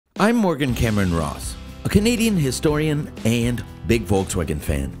I'm Morgan Cameron Ross, a Canadian historian and big Volkswagen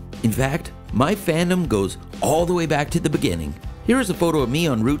fan. In fact, my fandom goes all the way back to the beginning. Here is a photo of me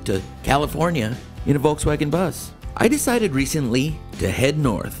en route to California in a Volkswagen bus. I decided recently to head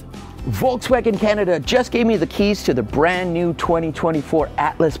north. Volkswagen Canada just gave me the keys to the brand new 2024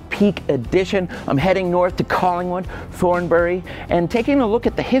 Atlas Peak Edition. I'm heading north to Collingwood, Thornbury, and taking a look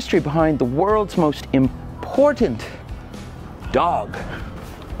at the history behind the world's most important dog.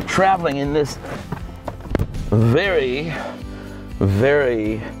 Traveling in this very,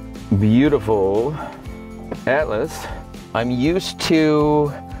 very beautiful Atlas. I'm used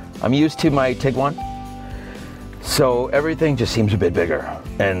to my Tiguan, so everything just seems a bit bigger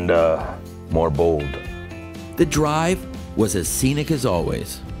and more bold. The drive was as scenic as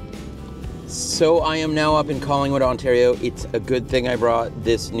always. So I am now up in Collingwood, Ontario. It's a good thing I brought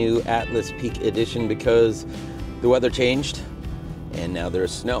this new Atlas Peak Edition because the weather changed and now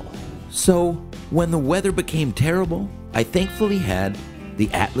there's snow. So when the weather became terrible, I thankfully had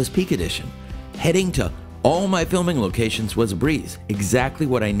the Atlas Peak Edition. Heading to all my filming locations was a breeze, exactly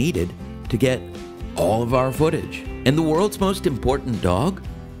what I needed to get all of our footage. And the world's most important dog?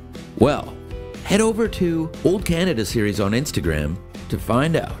 Well, head over to Old Canada Series on Instagram to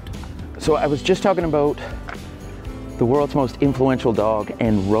find out. So I was just talking about the world's most influential dog,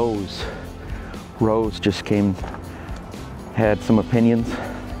 and Rose just came, had some opinions.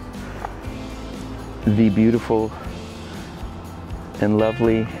 The beautiful and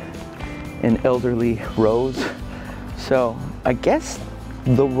lovely and elderly Rose. So I guess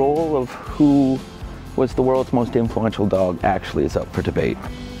the role of who was the world's most influential dog actually is up for debate,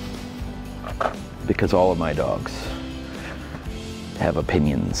 because all of my dogs have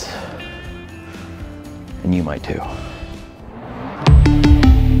opinions, and you might too.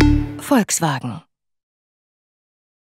 Volkswagen.